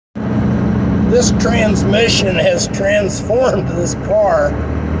This transmission has transformed this car.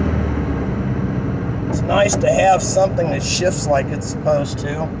 It's nice to have something that shifts like it's supposed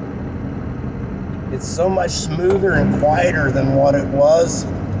to. It's so much smoother and quieter than what it was.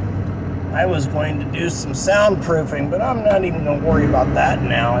 I was going to do some soundproofing, but I'm not even going to worry about that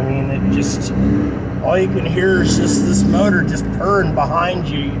now. I mean, it just, all you can hear is just this motor just purring behind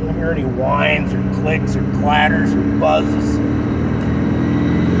you. You don't hear any whines or clicks or clatters or buzzes.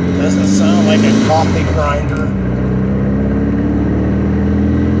 It doesn't sound like a coffee grinder.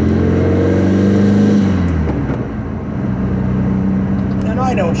 And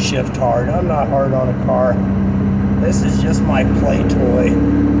I don't shift hard. I'm not hard on a car. This is just my play toy.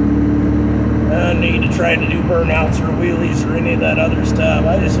 I don't need to try to do burnouts or wheelies or any of that other stuff.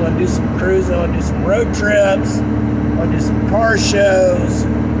 I just want to do some cruising. I want to do some road trips. I want to do some car shows.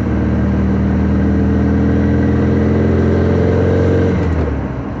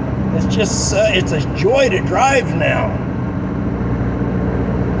 It's just, it's a joy to drive now.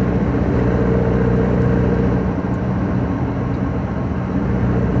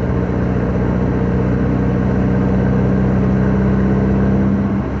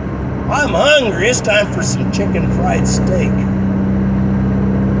 I'm hungry. It's time for some chicken fried steak.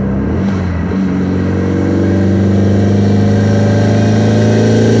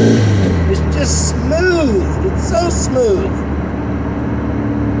 It's just smooth. It's so smooth.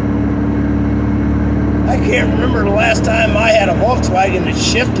 I can't remember the last time I had a Volkswagen that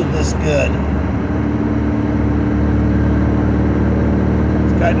shifted this good.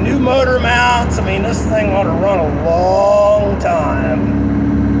 It's got new motor mounts. I mean, this thing ought to run a long time.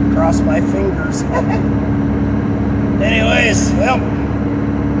 Cross my fingers. Anyways, well,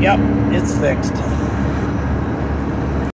 yep, it's fixed.